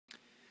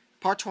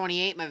Part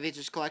 28, my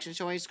VHS collection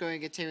choice,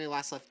 going to continue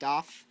last left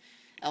off.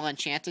 Ella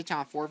Enchanted,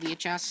 Town 4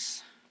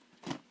 VHS.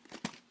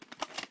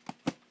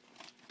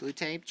 Blue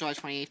tape, July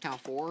 28th, Town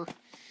 4.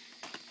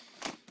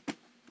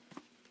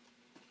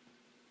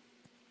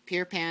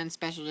 Peter Pan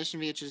Special Edition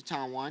VHS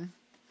Town 1.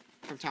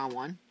 From Town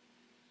 1.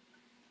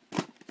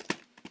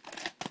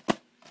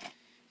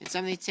 And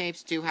some of these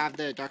tapes do have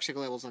the dark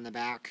circle labels on the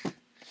back.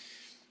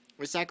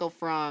 Recycled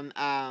from,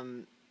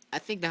 I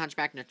think the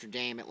Hunchback of Notre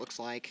Dame, it looks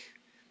like.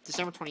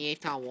 December 28th,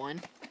 Town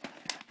 1.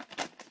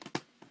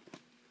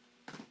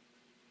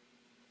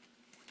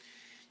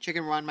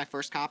 Chicken Run, my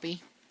first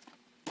copy.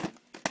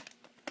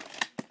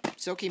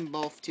 Still keeping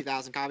both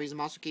 2000 copies.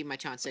 I'm also keeping my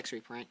Town 6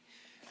 reprint.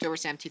 October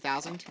 7th,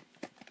 2000.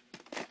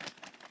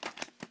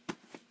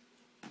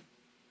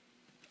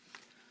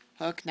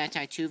 Hook,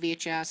 1992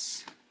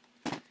 VHS.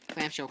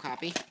 Clamshell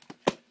copy.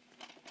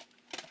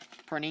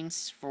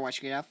 Printings for what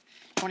you get up.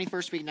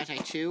 21st week,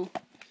 1992.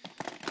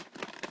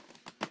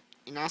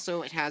 And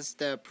also, it has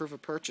the proof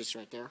of purchase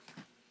right there.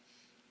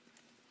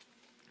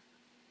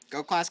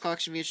 Go Class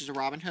Collection VHS of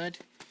Robin Hood.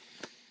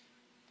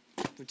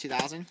 From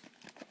 2000.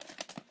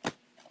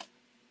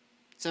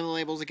 Some of the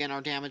labels, again,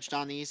 are damaged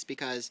on these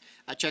because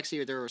I checked see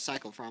where they're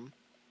recycled from.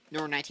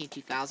 November 19,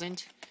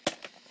 2000.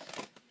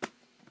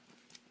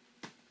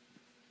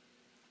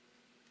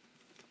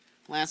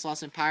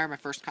 Lancelot's Empire, my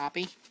first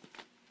copy.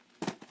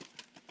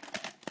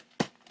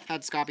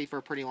 Had this copy for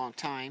a pretty long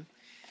time.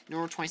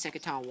 November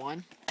 22nd, Town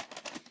 1.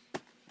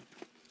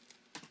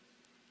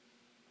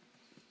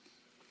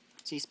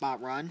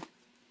 C-Spot Run.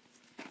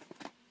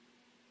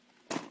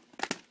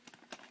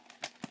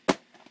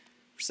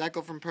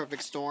 Recycled from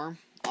Perfect Storm.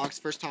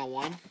 August 1st, Town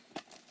 1.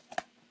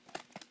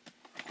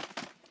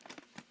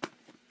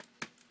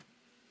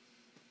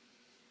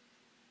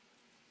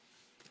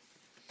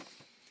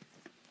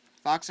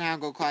 Fox and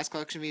Hound Gold Class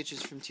Collection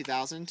VHS from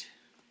 2000.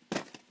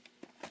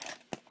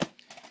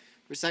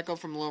 Recycled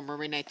from Little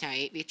Mermaid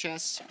 1998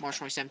 VHS, March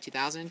 27,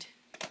 2000.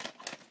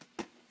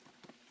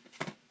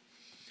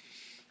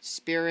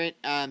 Spirit,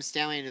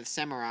 Stallion of the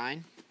Samurai.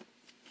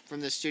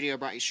 From the studio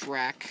brought you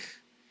Shrek.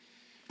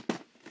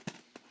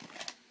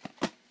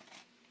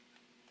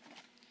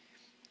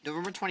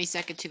 November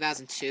 22nd,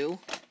 2002.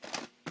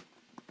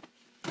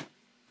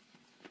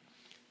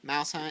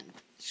 Mouse Hunt,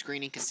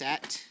 screening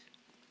cassette.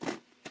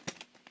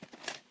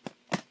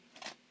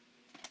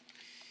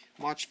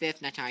 March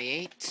 5th,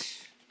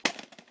 1998.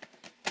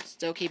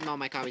 Still keeping all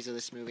my copies of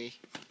this movie.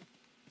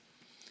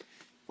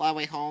 Fly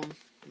Away Home,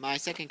 my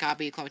second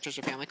copy of Columbia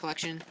Treasure Family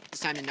Collection.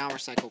 This time a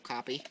non-recycled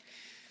copy.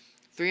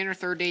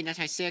 303rd Day,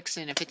 1996,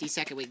 and a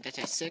 52nd week,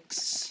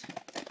 1996.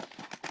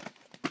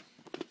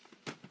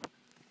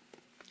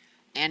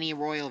 Annie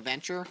Royal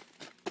Adventure.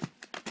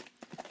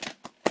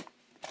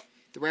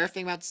 The rare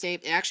thing about this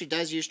tape, it actually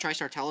does use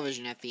TriStar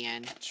television at the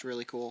end. It's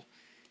really cool.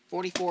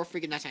 44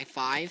 freaking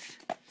 1995.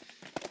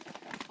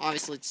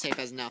 Obviously, this tape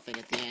has nothing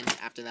at the end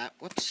after that.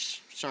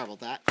 Whoops. Sorry about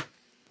that.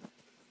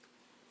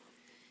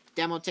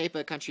 Demo tape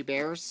of Country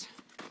Bears.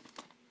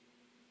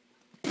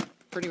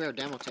 Pretty rare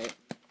demo tape.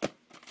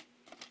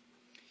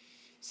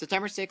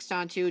 September 6th,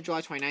 Town 2.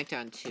 July 29th,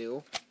 Town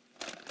 2.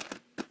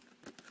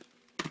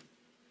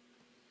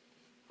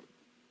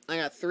 I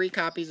got 3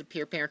 copies of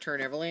Peter Pan Return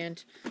to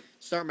Neverland.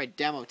 Start my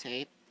demo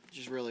tape, which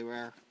is really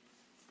rare.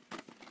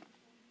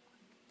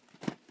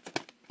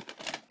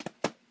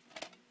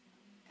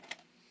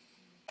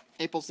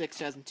 April 6,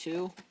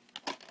 2002.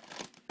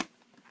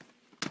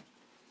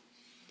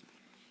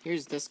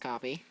 Here's this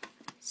copy.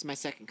 This is my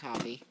second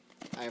copy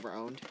I ever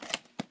owned.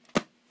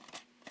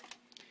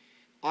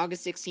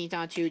 August 16th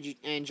on 2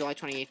 and July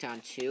 28th on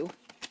 2.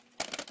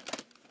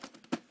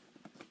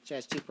 Which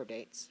has 2 per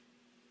dates.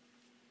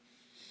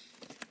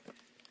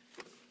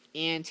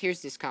 And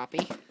here's this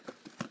copy.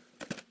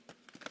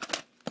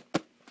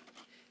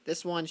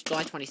 This one's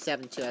July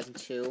 27th,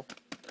 2002.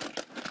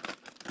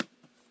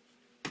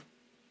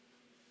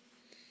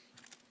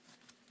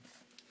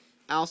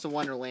 Alice in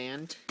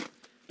Wonderland.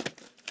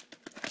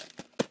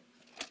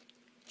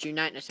 June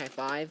 9th,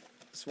 1995.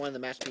 This is one of the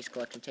Masterpiece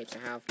Collection tapes I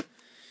have.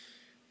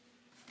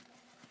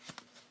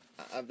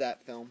 Of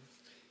that film.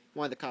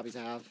 One of the copies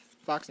I have.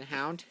 Fox and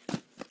Hound.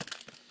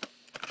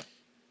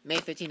 May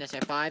 15th,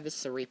 1995. This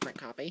is a reprint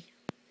copy.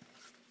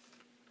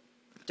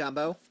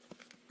 Dumbo.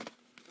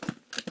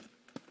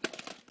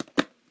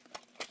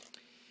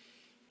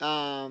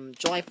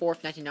 July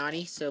 4th,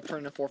 1990. So printed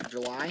on the 4th of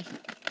July.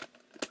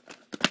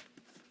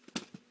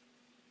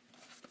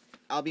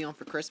 I'll Be On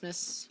for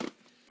Christmas.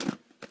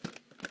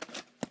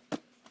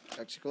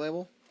 Dark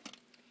label.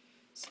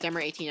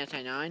 September 18,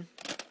 1999.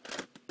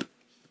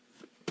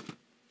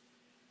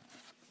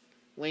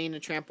 Lady and the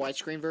Tramp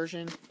widescreen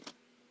version.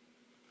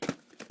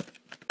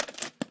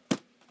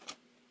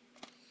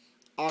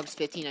 August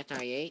 15,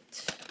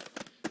 1998.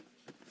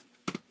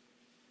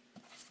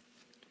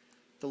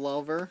 The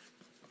Lover.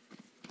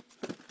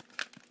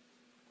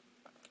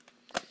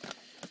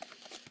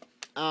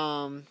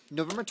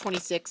 November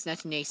 26,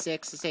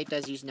 1986. This tape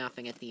does use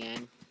nothing at the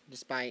end,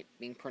 despite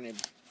being printed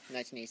in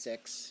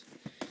 1986.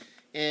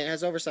 And it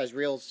has oversized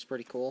reels, it's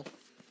pretty cool.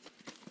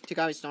 2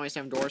 copies,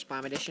 27 Doors,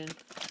 Bomb Edition.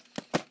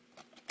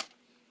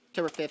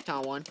 October 5th,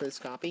 Ton 1 for this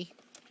copy.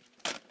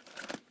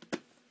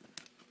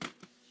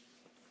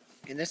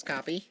 In this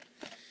copy,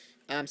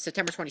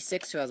 September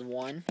 26th,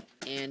 2001.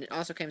 And it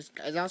also comes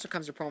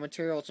with promo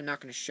material, which I'm not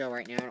going to show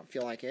right now. I don't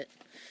feel like it.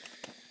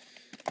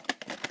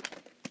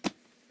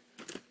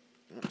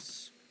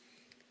 Oops.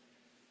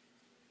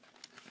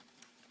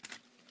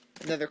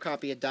 Another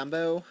copy of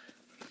Dumbo.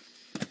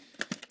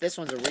 This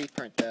one's a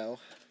reprint, though.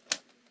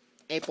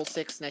 April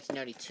 6,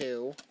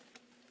 1992.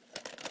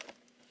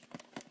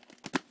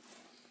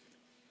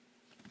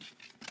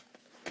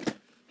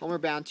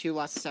 Homeward Bound 2,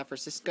 Lost in San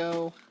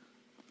Francisco.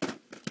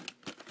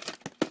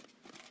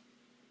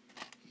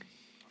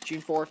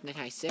 June 4th,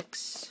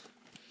 1996.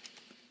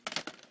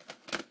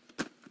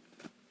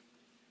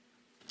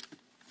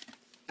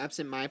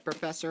 Absent Mind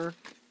Professor.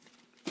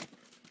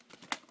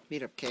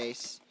 Beat up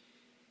case.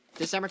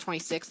 December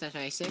 26th,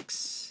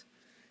 1996.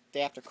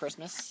 Day after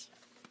Christmas.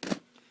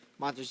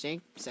 Monsters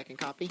Inc. Second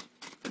copy.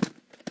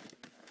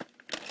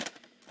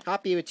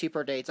 Copy with 2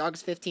 per dates.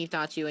 August 15th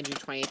on 2 and June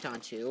 28th on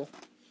 2.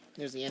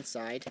 There's the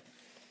inside.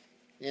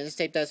 And this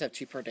tape does have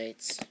 2 per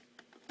dates.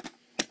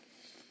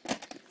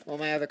 Well,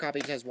 my other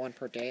copy has 1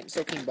 per date. I'm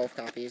still keeping both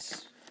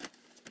copies.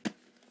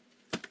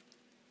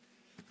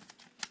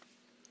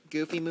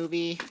 Goofy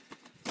movie.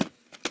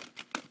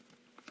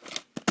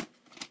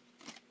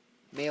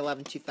 May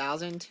 11,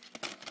 2000.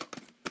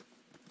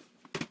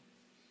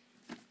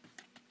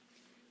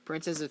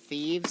 Princess of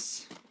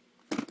Thieves.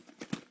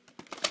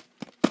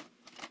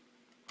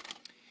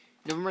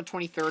 November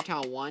 23rd,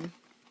 Town 1.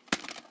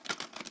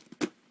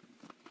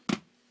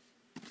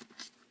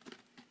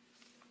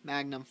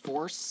 Magnum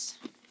Force.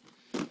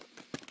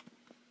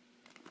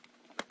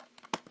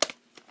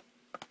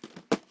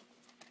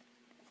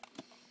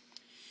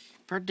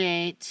 Per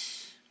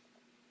date.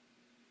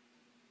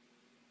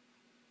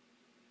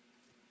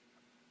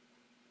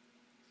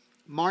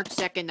 March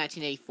 2nd,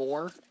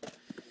 1984.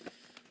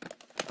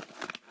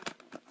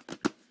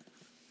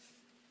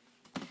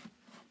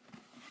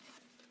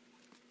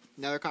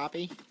 Another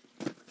copy.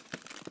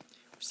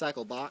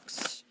 Recycle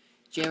box.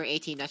 January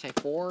 18,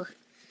 1994.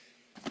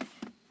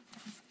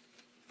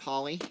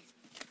 Polly.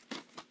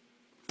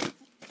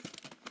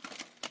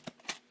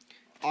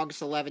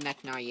 August 11,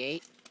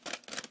 1998.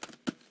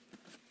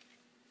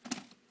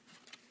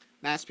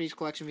 Masterpiece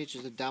Collection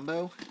features of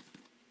Dumbo.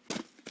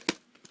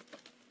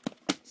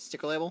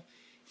 Sticker label.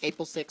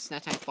 April 6,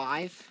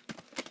 1995.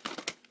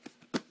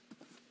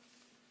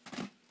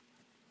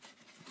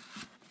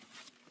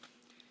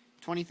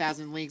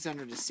 20,000 Leagues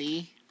Under the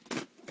Sea.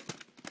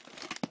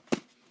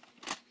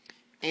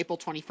 April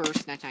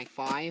 21st,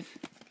 1995.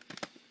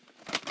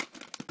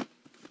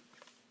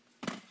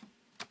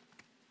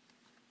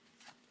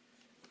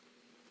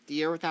 The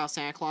Year Without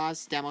Santa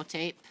Claus demo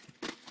tape.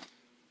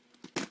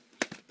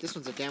 This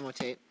one's a demo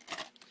tape.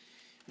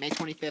 May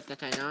 25th,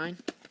 1999.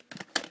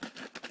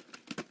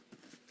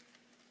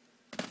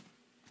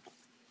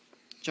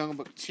 Jungle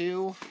Book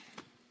 2.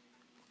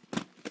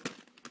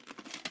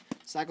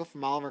 Cycle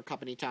from Oliver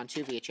Company, Ton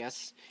 2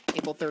 VHS.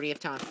 April 30th,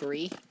 Ton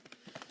 3.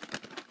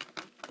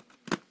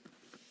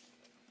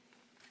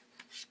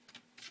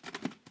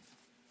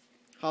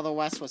 How the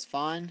West Was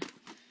Fun.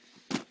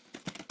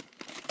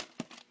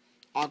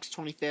 August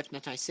 25th,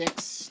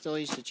 1996. Still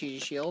used the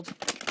Cheetah Shield.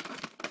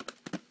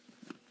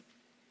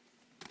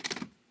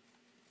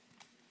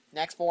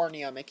 Next 4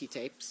 Neo Mickey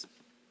tapes.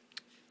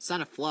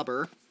 Son of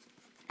Flubber.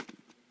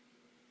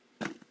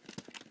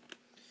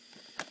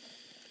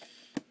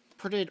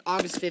 Printed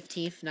August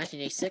 15th,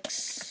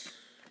 1986.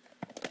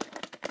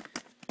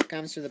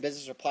 Comes through the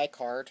business reply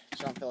card,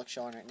 so I don't feel like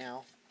showing it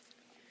now.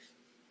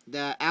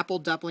 The Apple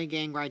Dumpling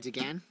Gang Rides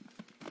Again.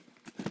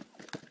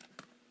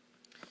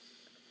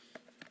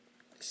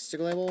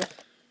 Sticker label.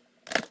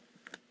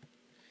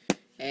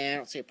 And I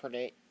don't see a per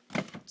date.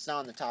 It's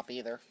not on the top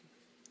either.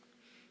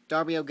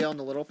 Darby O'Gill and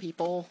the Little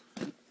People.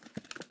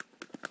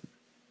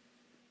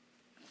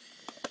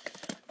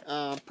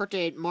 Per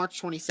date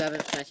March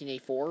 27th,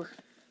 1984.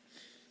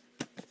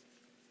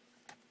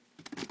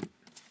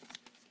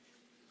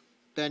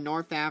 The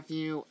North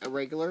Avenue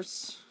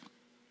Irregulars.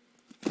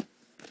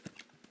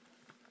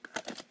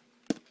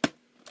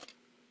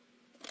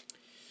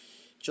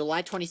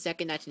 July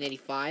 22nd,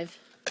 1985.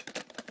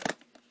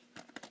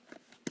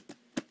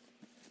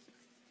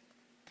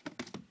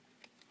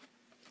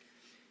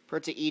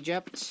 Port to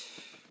Egypt.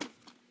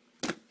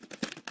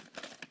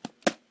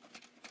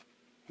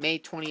 May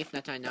 20th,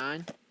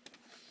 1999.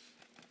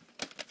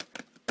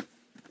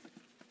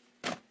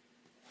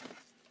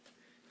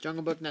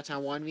 Jungle Book,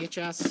 1991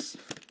 VHS.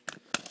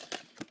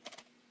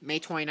 May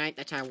 29th,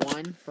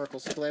 1991. Vertical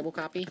sticker label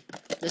copy.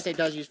 This tape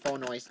does use full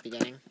noise at the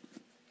beginning.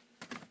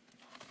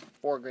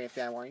 4 green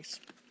FBI warnings.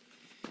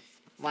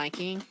 Lion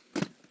King.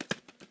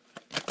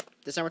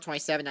 December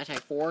 27th,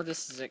 1994.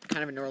 This is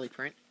kind of an early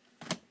print.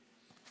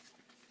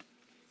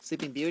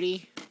 Sleeping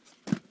Beauty.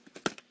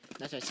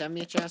 1997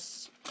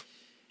 VHS.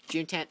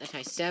 June 10th,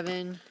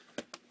 1997.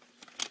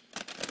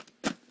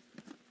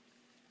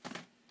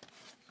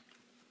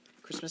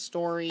 Christmas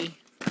Story.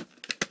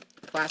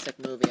 Classic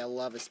movie. I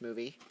love this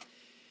movie.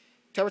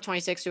 October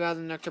 26,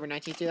 2000, and October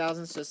 19,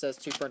 2000. So it says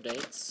 2 birth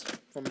dates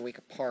from a week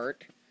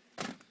apart.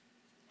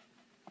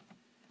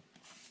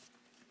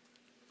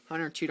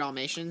 102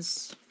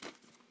 Dalmatians.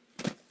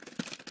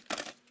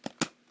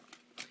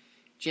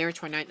 January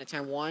 29th,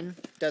 1901.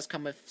 Does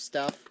come with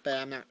stuff, but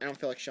I don't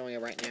feel like showing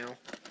it right now.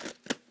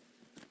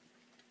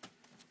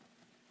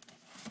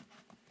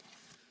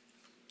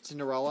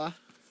 Cinderella.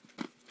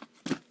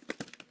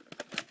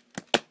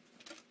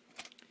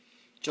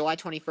 July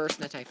 21st,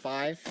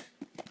 1905.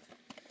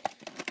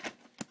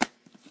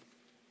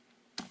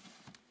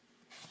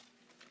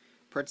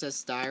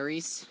 Princess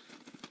Diaries.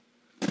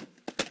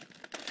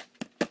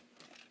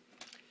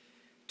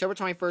 October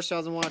 21st,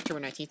 2001, October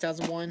 19th,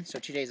 2001, so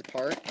 2 days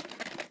apart.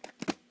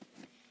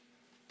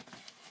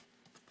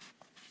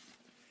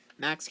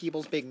 Max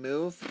Keeble's Big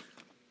Move.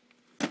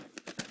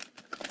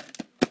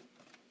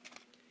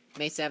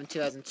 May 7,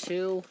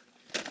 2002.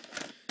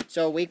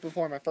 So a week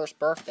before my first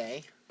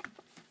birthday.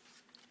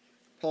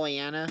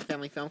 Pollyanna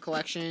Family Film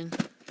Collection.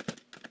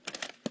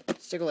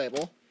 Sticker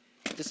label.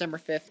 December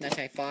 5th,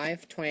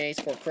 1995. 20 days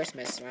before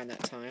Christmas, around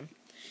that time.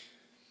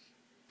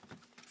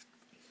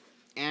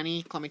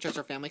 Annie, Columbia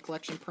Trust Family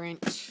Collection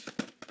print.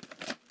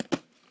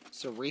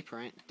 It's a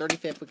reprint.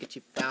 35th week of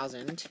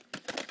 2000.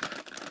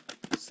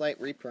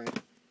 Slight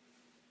reprint.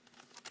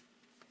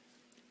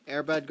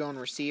 Airbud Going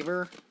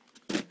Receiver.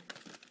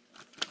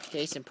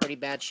 Case in pretty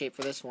bad shape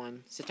for this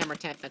one. September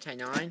 10th,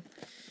 1999.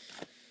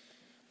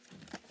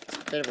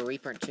 Bit of a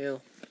reprint too.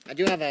 I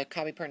do have a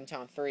copy print in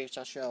Town 3, which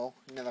I'll show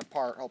another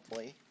part,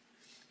 hopefully.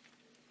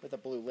 With a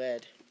blue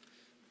lid.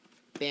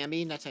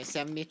 Bambi,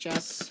 1997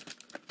 VHS.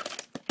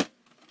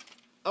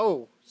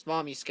 Oh,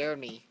 Mom, you scared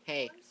me.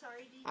 Hey, I'm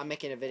sorry, I'm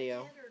making a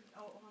video.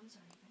 Oh, I'm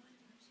sorry.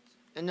 I'm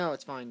so sorry. No,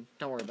 it's fine.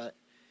 Don't worry about it.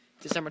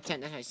 December 10th,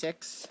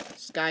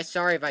 1996. Guys,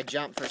 sorry if I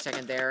jumped for a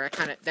second there.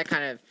 That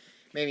kind of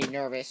made me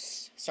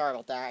nervous. Sorry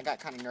about that. I got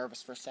kind of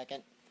nervous for a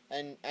second.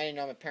 And I didn't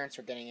know my parents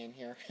were getting in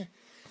here.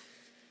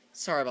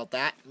 Sorry about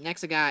that.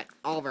 Next, I got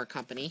Oliver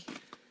Company.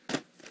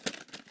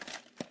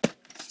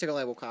 Sticker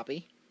label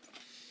copy.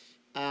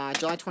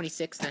 July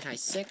 26,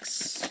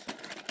 1996.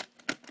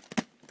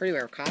 Pretty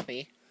rare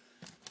copy.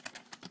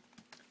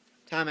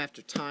 Time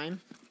After Time.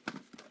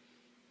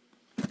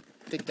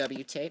 Big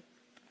W tape.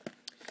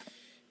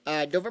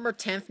 November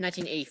 10th,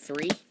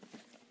 1983.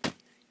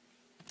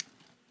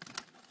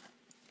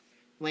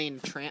 Lane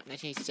Tramp,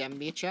 1987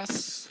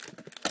 VHS.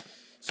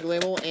 Sticker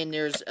label, and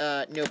there's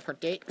no print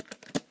date.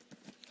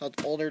 Called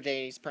Older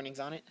Days printings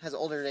on it. Has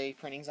Older Day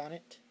printings on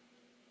it.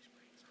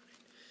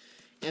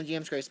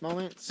 MGM's Greatest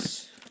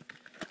Moments.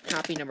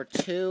 Copy number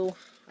 2.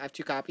 I have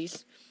 2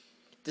 copies.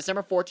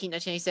 December 14,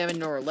 1987,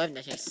 November 11,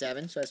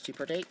 1987, so it has 2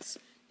 per dates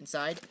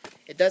inside.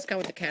 It does come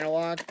with the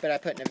catalog, but I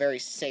put it in a very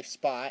safe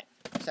spot,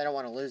 so I don't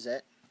want to lose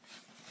it.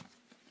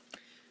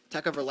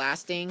 Tuck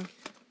Everlasting.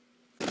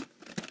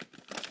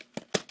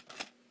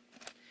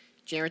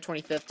 January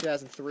 25th,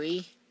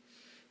 2003.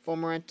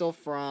 Film rental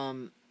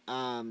from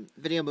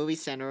Video Movie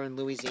Center in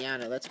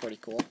Louisiana. That's pretty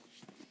cool.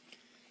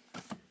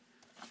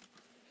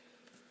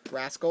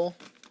 Rascal.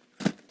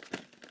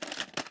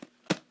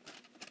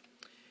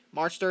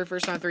 March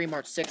 31st, 2003,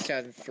 March 6th,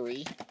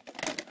 2003.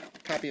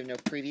 Copy of no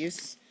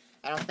previews.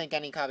 I don't think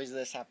any copies of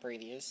this have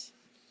previews.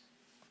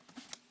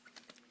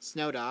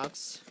 Snow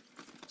Dogs.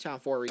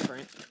 2004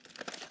 reprint.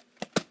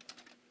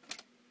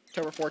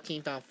 October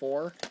 14th,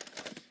 2004.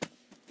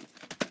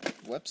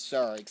 Whoops,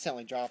 sorry,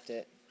 accidentally dropped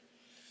it.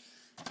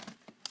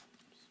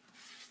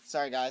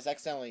 Sorry guys,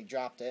 accidentally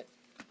dropped it.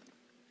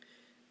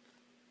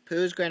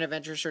 Pooh's Grand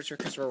Adventure Search for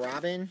Christopher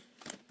Robin.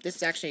 This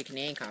is actually a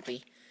Canadian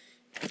copy.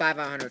 5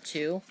 out of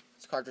 102.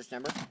 It's cartridge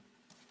number.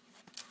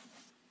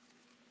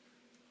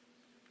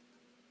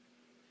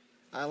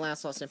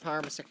 Last Lost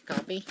Empire, my second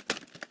copy.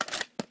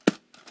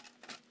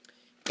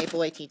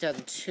 April 18,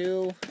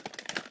 2002.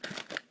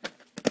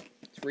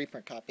 It's a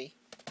reprint copy.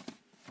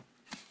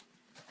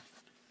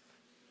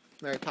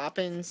 Mary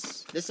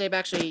Poppins. This tape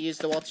actually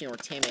used the Walt Disney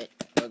Entertainment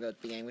logo at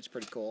the beginning, which is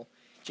pretty cool.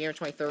 January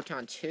 23rd,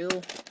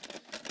 2002.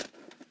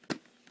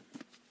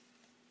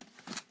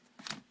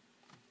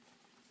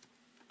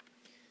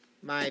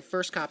 My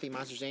first copy,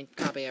 Monsters Inc.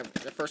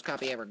 The first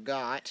copy I ever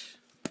got.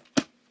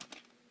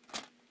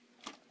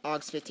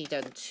 August 15,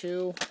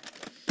 2002.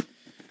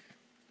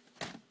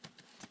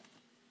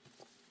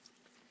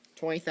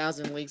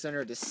 20,000 Leagues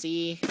Under the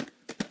Sea.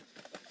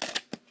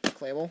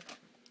 Label.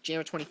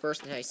 January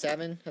 21st,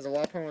 1997. Has a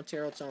lot of promo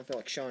material, so I don't feel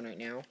like showing right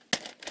now.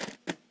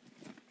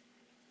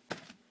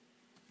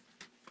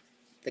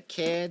 The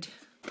Kid.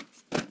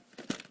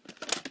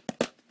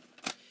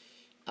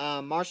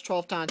 March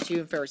 12th, 2002,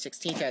 and February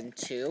 16th,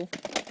 2002.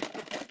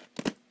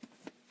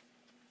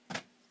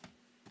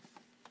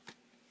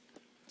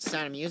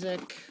 Sound of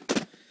Music.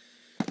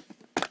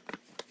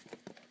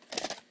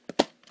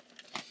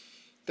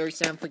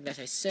 37th week,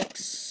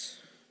 1996.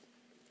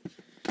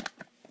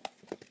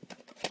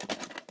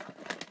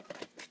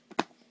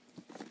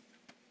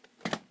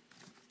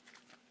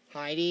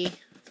 Heidi.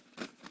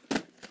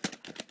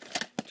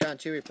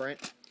 2002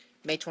 reprint.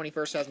 May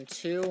 21st,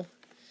 2002.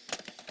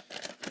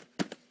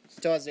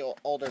 Still has the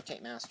older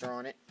tape master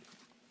on it.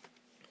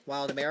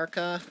 Wild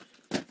America.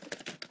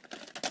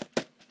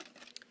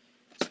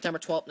 September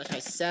 12th,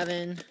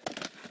 1997.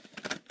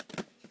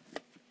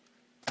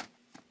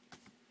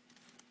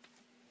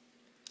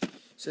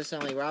 Swiss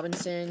Emily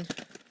Robinson.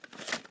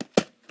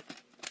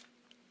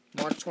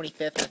 March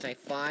 25th,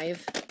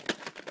 1995.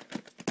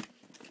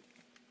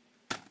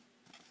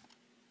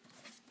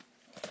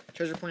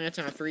 Treasure Planet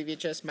on 3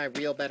 VHS, my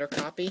real better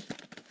copy.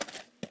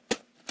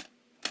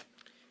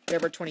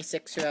 February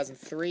 26,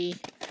 2003.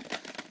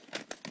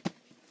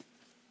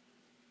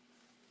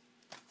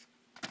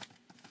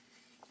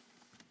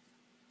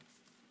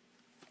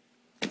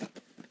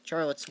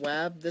 Charlotte's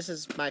Web. This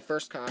is my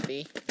first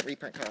copy,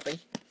 reprint copy.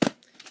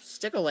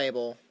 Sticker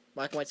label,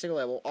 black and white sticker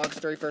label,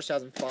 August 31st,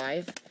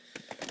 2005.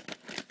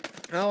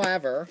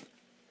 However,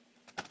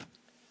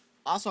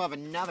 also have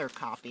another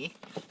copy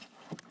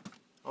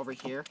over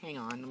here. Hang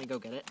on, let me go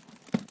get it.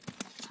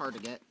 It's hard to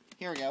get.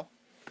 Here we go.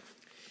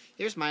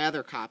 Here's my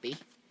other copy.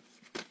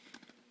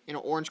 In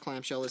an orange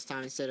clamshell this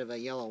time instead of a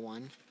yellow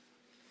one.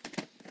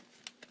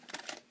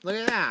 Look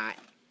at that.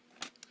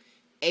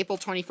 April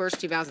 21st,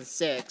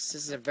 2006.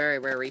 This is a very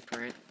rare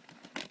reprint.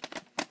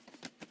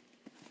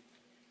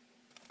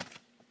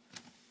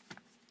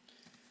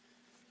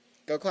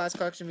 Go Class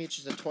Collection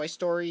features a Toy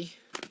Story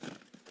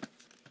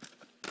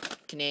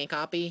Canadian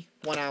copy,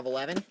 1 out of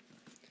 11.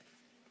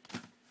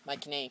 My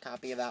Canadian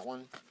copy of that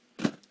one.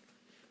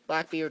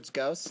 Blackbeard's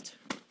Ghost.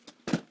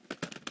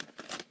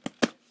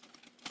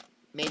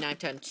 May 9,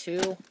 10,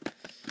 2.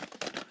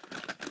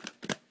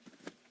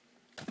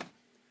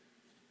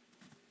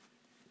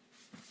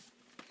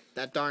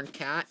 That Darn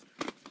Cat.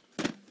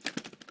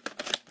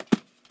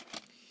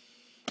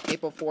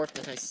 April 4th,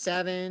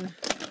 1997.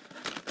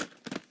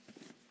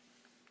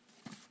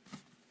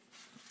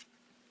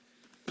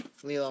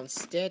 Lilo and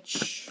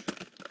Stitch.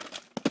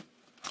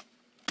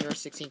 Year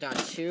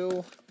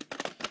 16.2.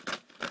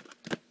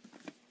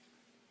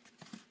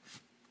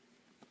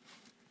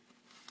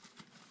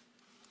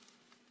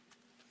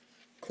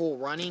 Cool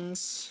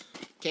Runnings.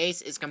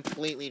 Case is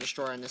completely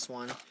destroyed on this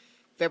one.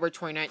 February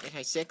 29th,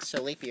 1996,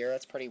 so leap year.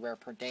 That's pretty rare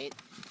per date.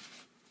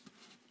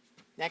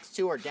 Next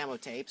two are demo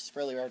tapes,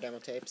 really rare demo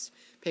tapes.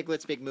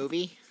 Piglet's Big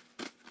Movie.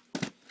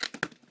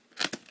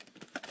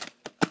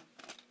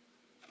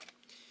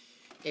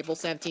 April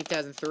 17th,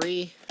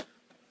 2003.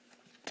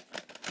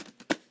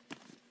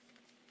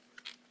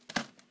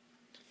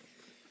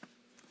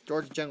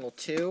 George Jungle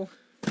 2.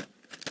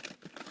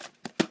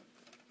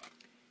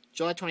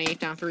 July 28th,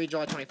 down 3.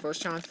 July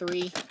 21st, down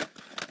 3.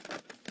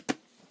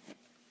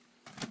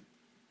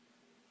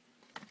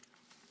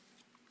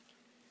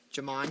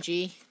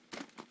 Jumanji.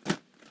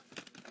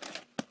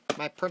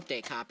 My print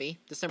date copy.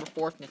 December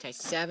 4th,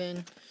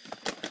 1997.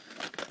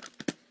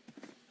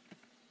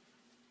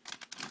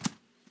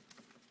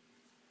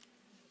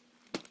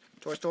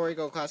 Toy Story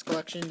Go Class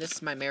Collection. This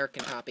is my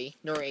American copy.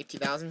 Nora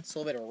 8000. It's a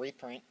little bit of a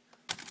reprint.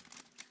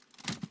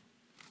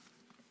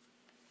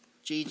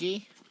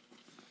 Gigi.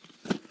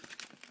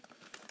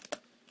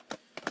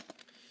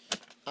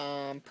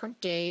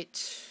 Print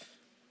date.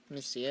 Let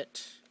me see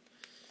it.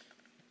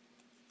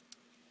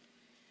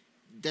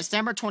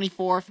 December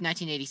 24th,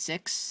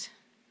 1986.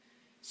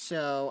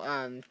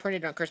 So,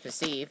 printed on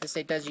Christmas Eve. This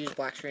tape does use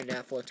black screen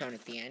and full tone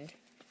at the end.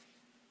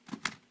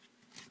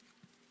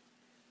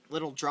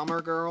 Little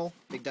Drummer Girl,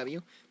 Big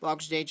W.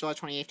 August date, July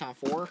 28th, on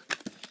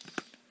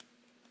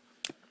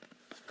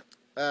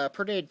 4.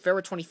 Printed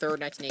February 23rd,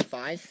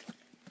 1985.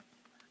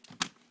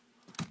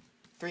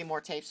 3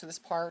 more tapes for this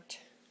part.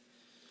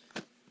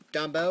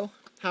 Dumbo.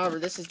 However,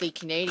 this is the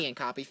Canadian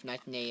copy from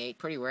 1988.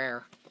 Pretty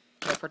rare.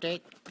 No print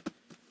date.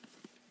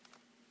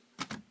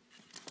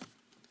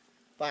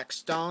 Black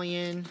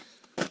Stallion.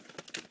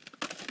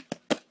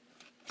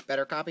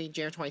 Better copy.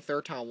 January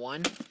 23rd, Tile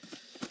 1.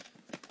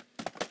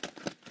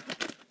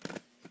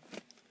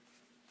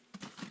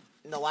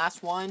 And the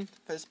last one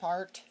for this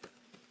part.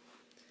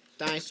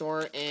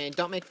 Dinosaur. And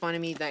don't make fun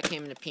of me that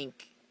came in a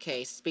pink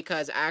case.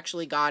 Because I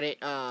actually got it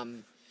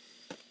from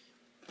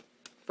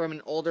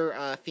an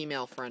older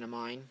female friend of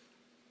mine.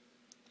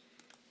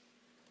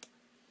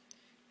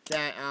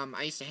 That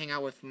I used to hang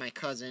out with my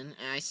cousin,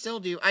 and I still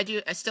do.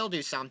 I still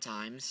do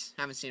sometimes.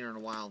 Haven't seen her in a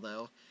while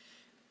though.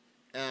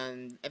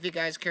 If you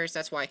guys are curious,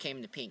 that's why I came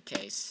in the pink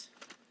case.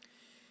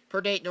 Per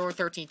date, November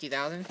 13,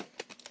 2000.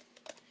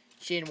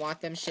 She didn't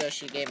want them, so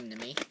she gave them to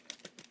me.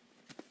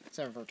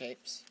 Some of her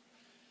tapes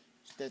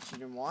that she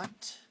didn't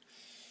want.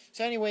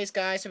 So anyways,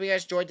 guys, hope you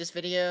guys enjoyed this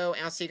video,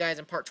 and I'll see you guys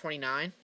in part 29.